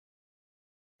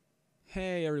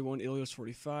Hey everyone,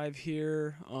 Ilios45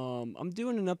 here. I'm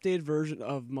doing an updated version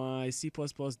of my C++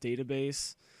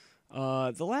 database.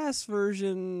 The last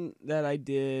version that I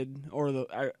did, or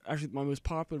actually my most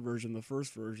popular version, the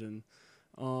first version,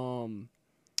 um,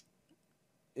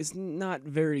 it's not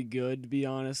very good to be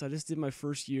honest. I just did my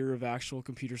first year of actual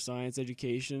computer science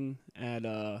education at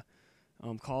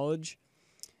college,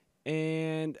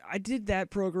 and I did that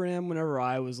program whenever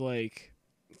I was like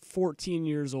 14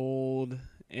 years old,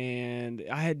 and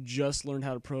I had just learned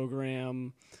how to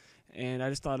program, and I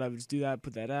just thought I would just do that,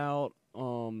 put that out.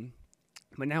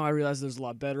 But now I realize there's a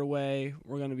lot better way.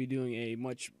 We're going to be doing a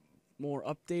much more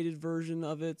updated version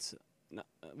of it. Not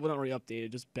really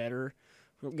updated, just better.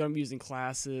 We're going to be using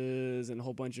classes and a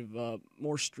whole bunch of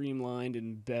more streamlined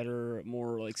and better,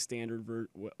 more like standard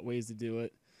ways to do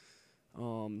it.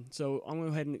 So I'm going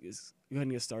to go ahead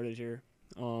and get started here.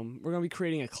 We're going to be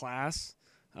creating a class.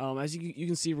 As you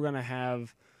can see, we're going to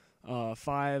have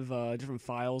 5 different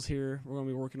files here we're going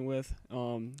to be working with.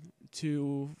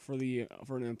 2 for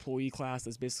an employee class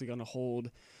that's basically going to hold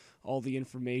all the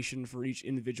information for each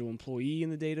individual employee in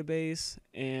the database,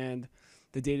 and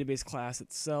the database class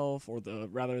itself, or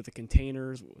the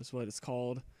containers is what it's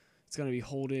called. It's going to be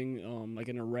holding like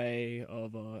an array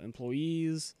of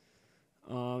employees,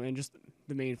 and just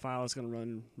the main file is going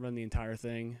to run the entire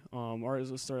thing. Or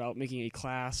we'll start out making a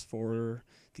class for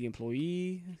the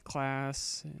employee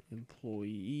class,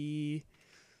 employee.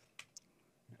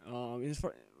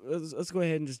 Let's go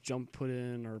ahead and just put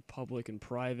in our public and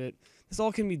private. This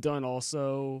all can be done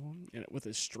also with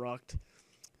a struct.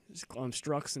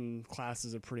 Structs and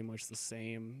classes are pretty much the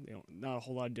same. Not a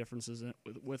whole lot of differences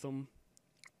with them.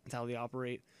 That's how they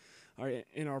operate. All right,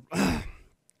 in our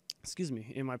excuse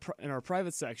me, in our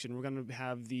private section, we're going to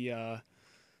have the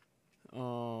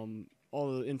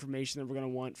all the information that we're going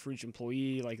to want for each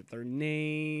employee, like their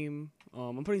name.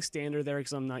 I'm putting standard there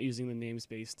because I'm not using the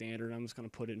namespace standard. I'm just going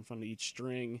to put it in front of each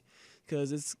string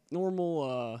because it's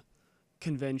normal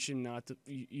convention not to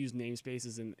use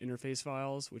namespaces in interface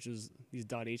files, which is these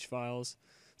 .h files.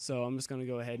 So I'm just going to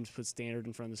go ahead and put standard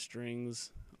in front of the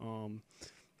strings.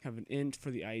 Have an int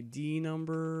for the ID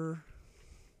number,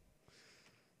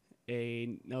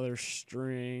 another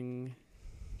string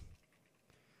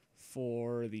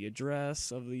for the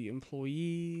address of the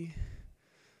employee,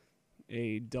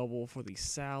 a double for the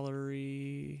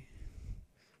salary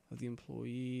of the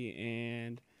employee,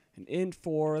 and an int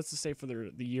for, let's just say, for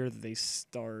the year that they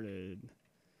started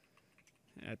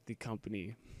at the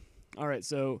company. All right,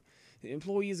 so the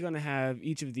employee is going to have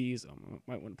each of these. I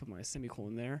might want to put my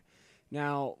semicolon there.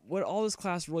 Now, what all this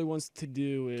class really wants to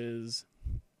do is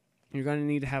you're going to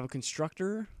need to have a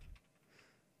constructor,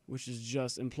 which is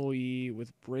just employee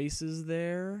with braces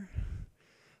there,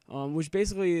 which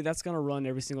basically that's going to run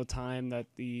every single time that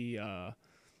the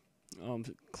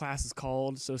class is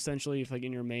called. So essentially, if like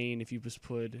in your main, if you just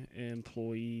put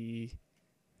employee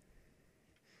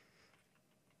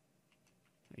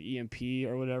EMP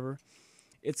or whatever,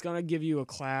 it's going to give you a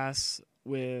class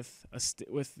with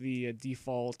the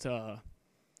default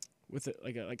with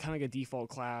kind of like a default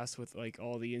class with like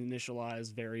all the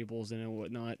initialized variables in it and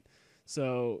whatnot.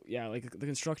 So yeah, like the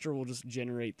constructor will just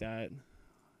generate that,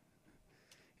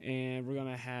 and we're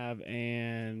gonna have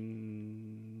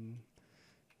an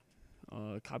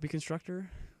copy constructor,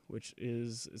 which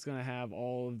is gonna have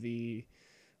all of the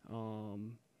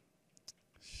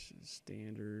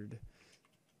standard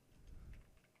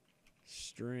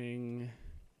string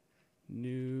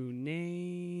new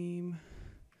name.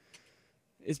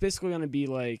 It's basically gonna be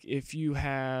like if you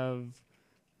have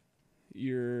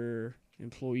your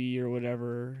employee or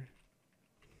whatever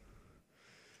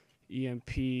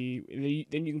EMP,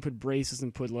 then you can put braces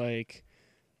and put like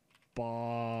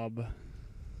Bob,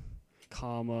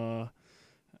 comma,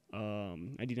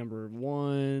 ID number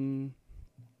 1,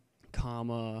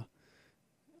 comma,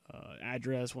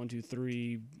 address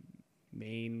 123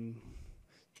 Main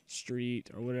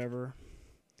Street or whatever.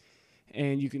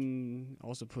 And you can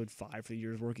also put 5 for the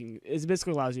years working. It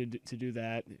basically allows you to do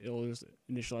that. It'll just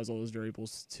initialize all those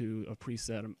variables to a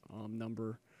preset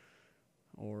number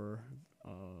or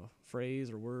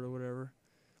phrase or word or whatever.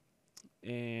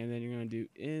 And then you're going to do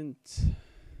int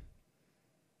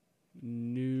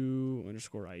new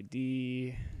underscore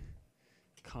ID,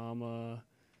 comma,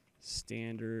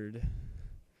 standard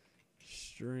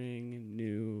string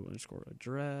new underscore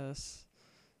address.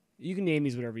 You can name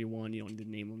these whatever you want. You don't need to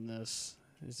name them this.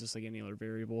 It's just like any other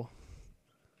variable.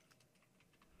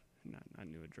 Not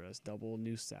new address. Double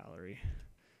new salary.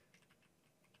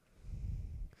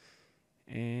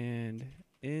 And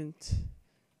int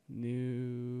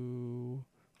new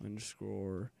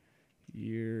underscore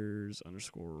years years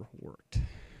underscore worked.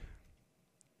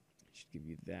 Should give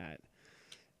you that.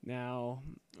 Now,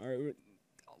 all right.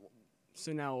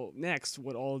 So now next,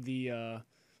 what all the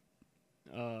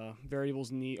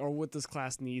variables need, or what this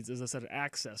class needs, is a set of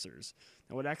accessors.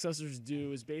 Now, what accessors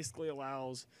do is basically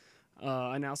allows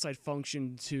an outside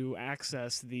function to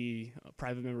access the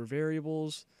private member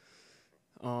variables.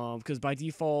 Because by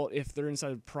default, if they're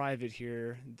inside of private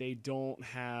here, they don't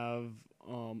have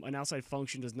an outside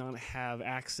function does not have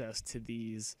access to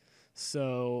these.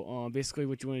 So basically,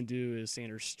 what you want to do is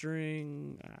standard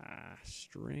string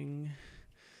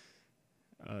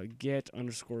get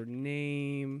underscore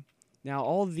name. Now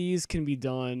all of these can be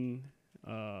done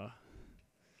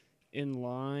in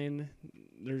line.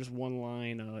 There's one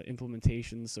line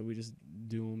implementation, so we just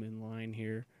do them in line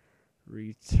here.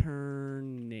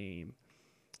 Return name.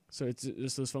 So it's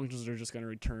just those functions are just going to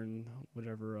return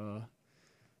whatever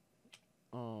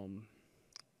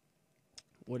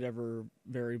whatever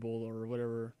variable or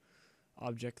whatever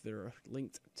object they're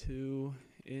linked to.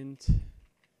 Int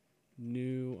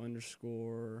new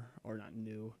underscore, or not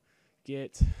new,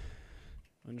 get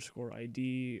underscore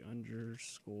ID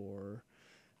underscore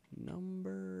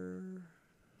number.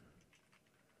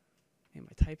 Man,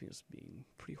 my typing is being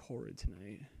pretty horrid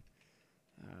tonight.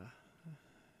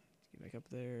 Get back up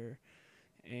there,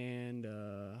 and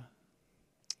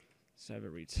let's have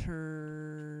it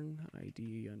return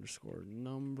ID underscore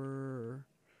number.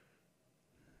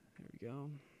 There we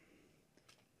go.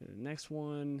 And the next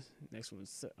one's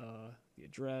the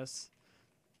address.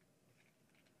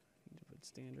 Need to put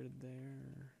standard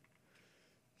there.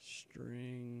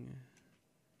 String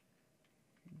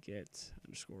get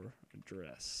underscore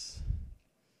address.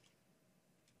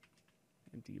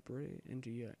 Empty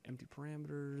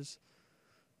parameters.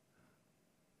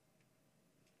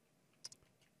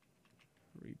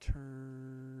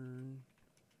 Return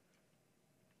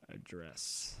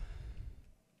address.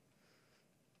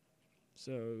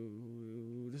 So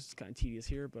this is kind of tedious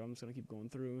here, but I'm just going to keep going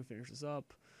through and finish this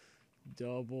up.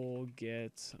 Double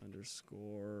get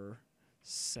underscore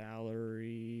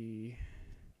salary.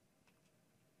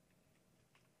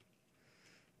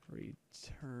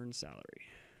 Return salary.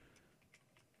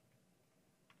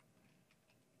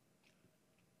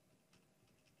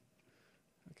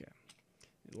 Okay.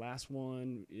 The last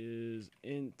one is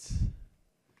int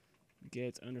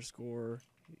get underscore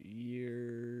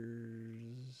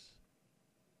years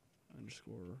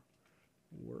underscore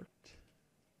worked.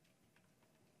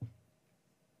 There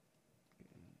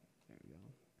we go.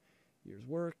 Years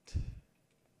worked.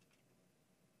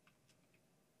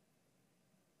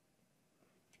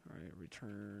 All right,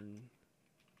 return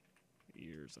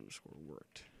years underscore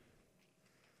worked.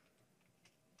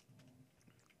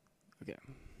 Okay.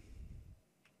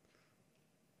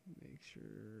 Make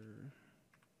sure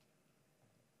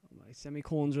my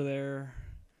semicolons are there.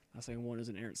 Last second one is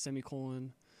an errant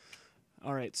semicolon.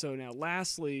 All right, so now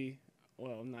lastly,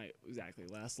 well, not exactly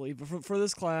lastly, but for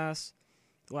this class,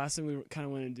 the last thing we kind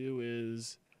of want to do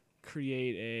is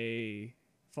create a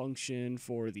function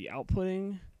for the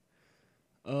outputting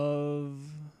of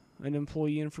an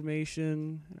employee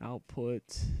information,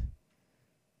 output,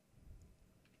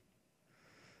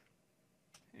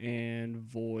 and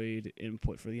void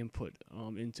input for the input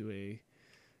into a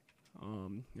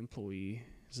employee's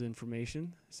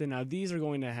information. So now these are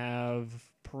going to have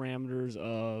parameters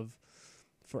of,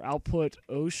 for output,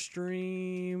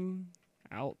 ostream,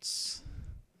 outs,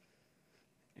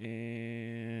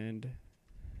 and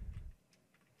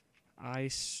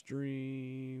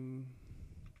istream,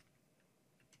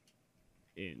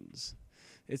 ins.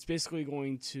 It's basically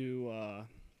going to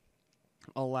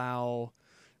allow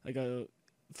like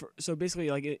so basically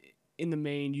like in the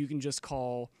main you can just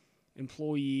call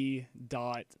employee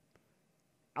dot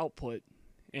output,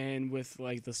 and with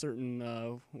like the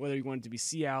certain whether you want it to be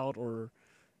C out or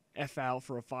F out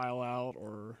for a file out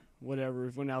or whatever,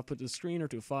 if you want to output to the screen or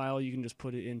to a file, you can just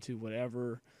put it into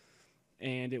whatever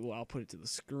and it will output it to the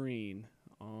screen.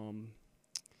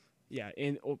 Yeah,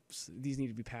 and oops, these need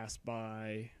to be passed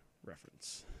by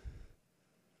reference.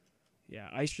 Yeah,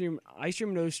 iStream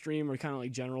and OStream are kind of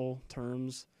like general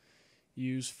terms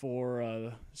used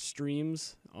for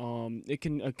streams. It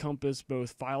can encompass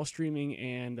both file streaming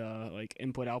and like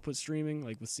input-output streaming,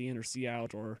 like with CIN or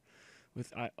COUT, or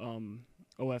with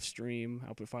OF stream,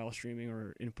 output file streaming,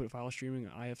 or input file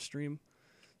streaming, IF stream.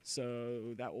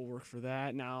 So that will work for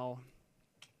that. Now,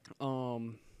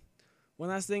 one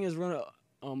last thing is we're going to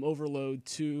overload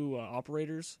two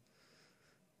operators.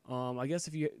 I guess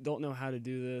if you don't know how to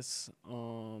do this,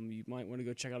 you might want to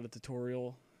go check out a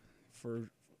tutorial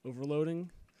for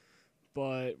overloading.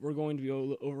 but we're going to be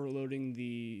overloading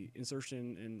the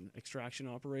insertion and extraction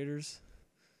operators.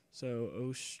 So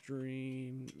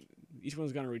OStream, each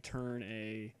one's going to return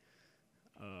a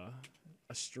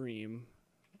stream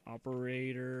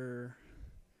operator,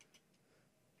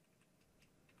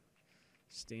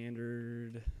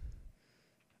 standard,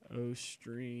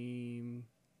 OStream,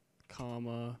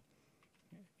 comma,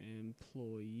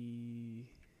 employee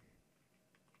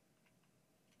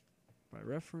by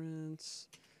reference,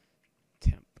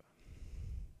 temp.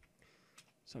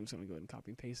 So I'm just going to go ahead and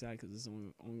copy and paste that because there's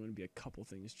only going to be a couple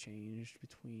things changed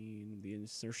between the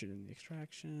insertion and the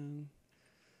extraction.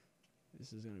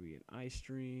 This is going to be an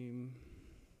iStream.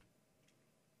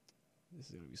 This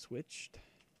is going to be switched. This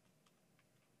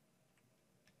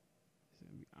is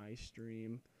going to be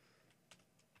iStream.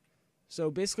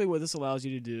 So basically what this allows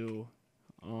you to do,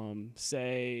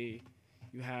 say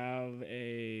you have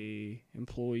a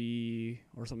employee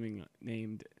or something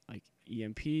named like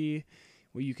EMP,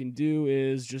 what you can do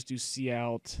is just do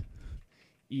cout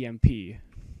EMP.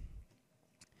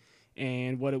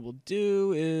 And what it will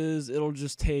do is it'll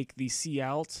just take the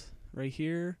cout right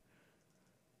here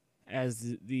as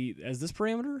this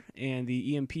parameter and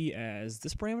the EMP as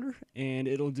this parameter, and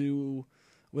it'll do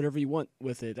whatever you want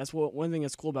with it. That's one thing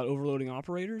that's cool about overloading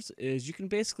operators is you can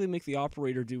basically make the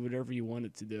operator do whatever you want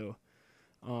it to do,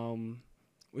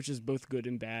 which is both good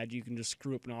and bad. You can just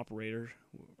screw up an operator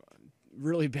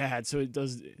really bad, so it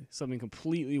does something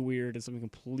completely weird and something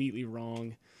completely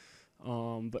wrong.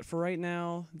 But for right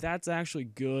now, that's actually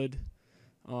good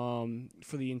for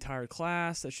the entire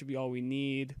class. That should be all we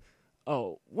need.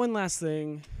 Oh, one last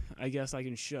thing I guess I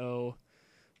can show.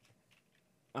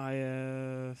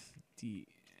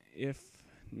 If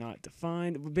not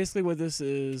defined. But basically what this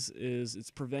is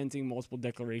it's preventing multiple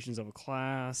declarations of a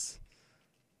class.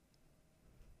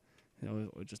 That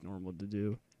was just normal to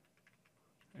do.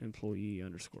 Employee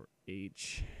underscore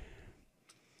H.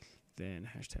 Then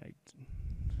hashtag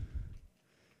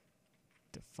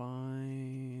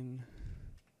define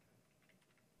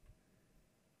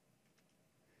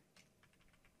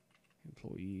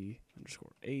employee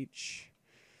underscore H.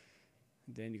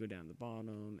 Then you go down the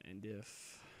bottom and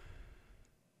if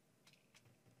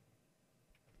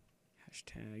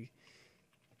hashtag.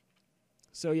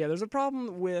 So yeah, there's a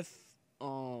problem with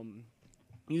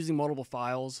using multiple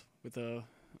files with a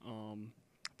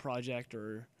project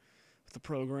or with a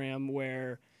program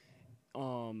where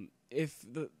if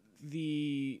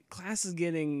the class is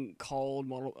getting called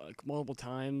multiple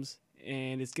times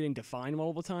and it's getting defined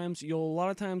multiple times, you'll a lot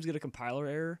of times get a compiler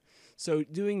error. So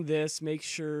doing this makes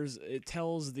sure it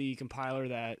tells the compiler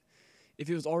that if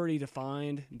it was already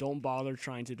defined, don't bother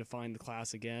trying to define the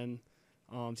class again,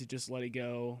 to just let it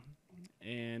go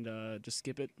and just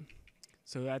skip it.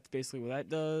 So that's basically what that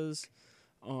does.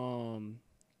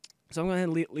 So I'm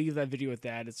going to leave that video with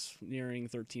that. It's nearing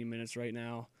 13 minutes right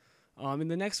now. In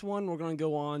the next one, we're going to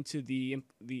go on to the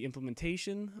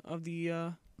implementation of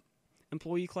the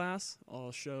employee class.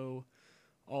 I'll show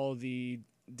all the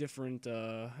different,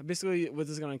 basically what this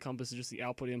is going to encompass is just the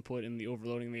output, input, and the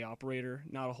overloading the operator.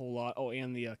 Not a whole lot. Oh,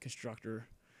 and the constructor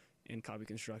and copy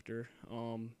constructor.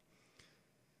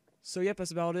 So yep, that's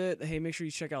about it. Hey, make sure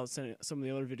you check out some of the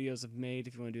other videos I've made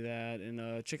if you want to do that,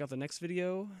 and check out the next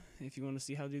video if you want to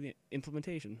see how to do the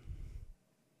implementation.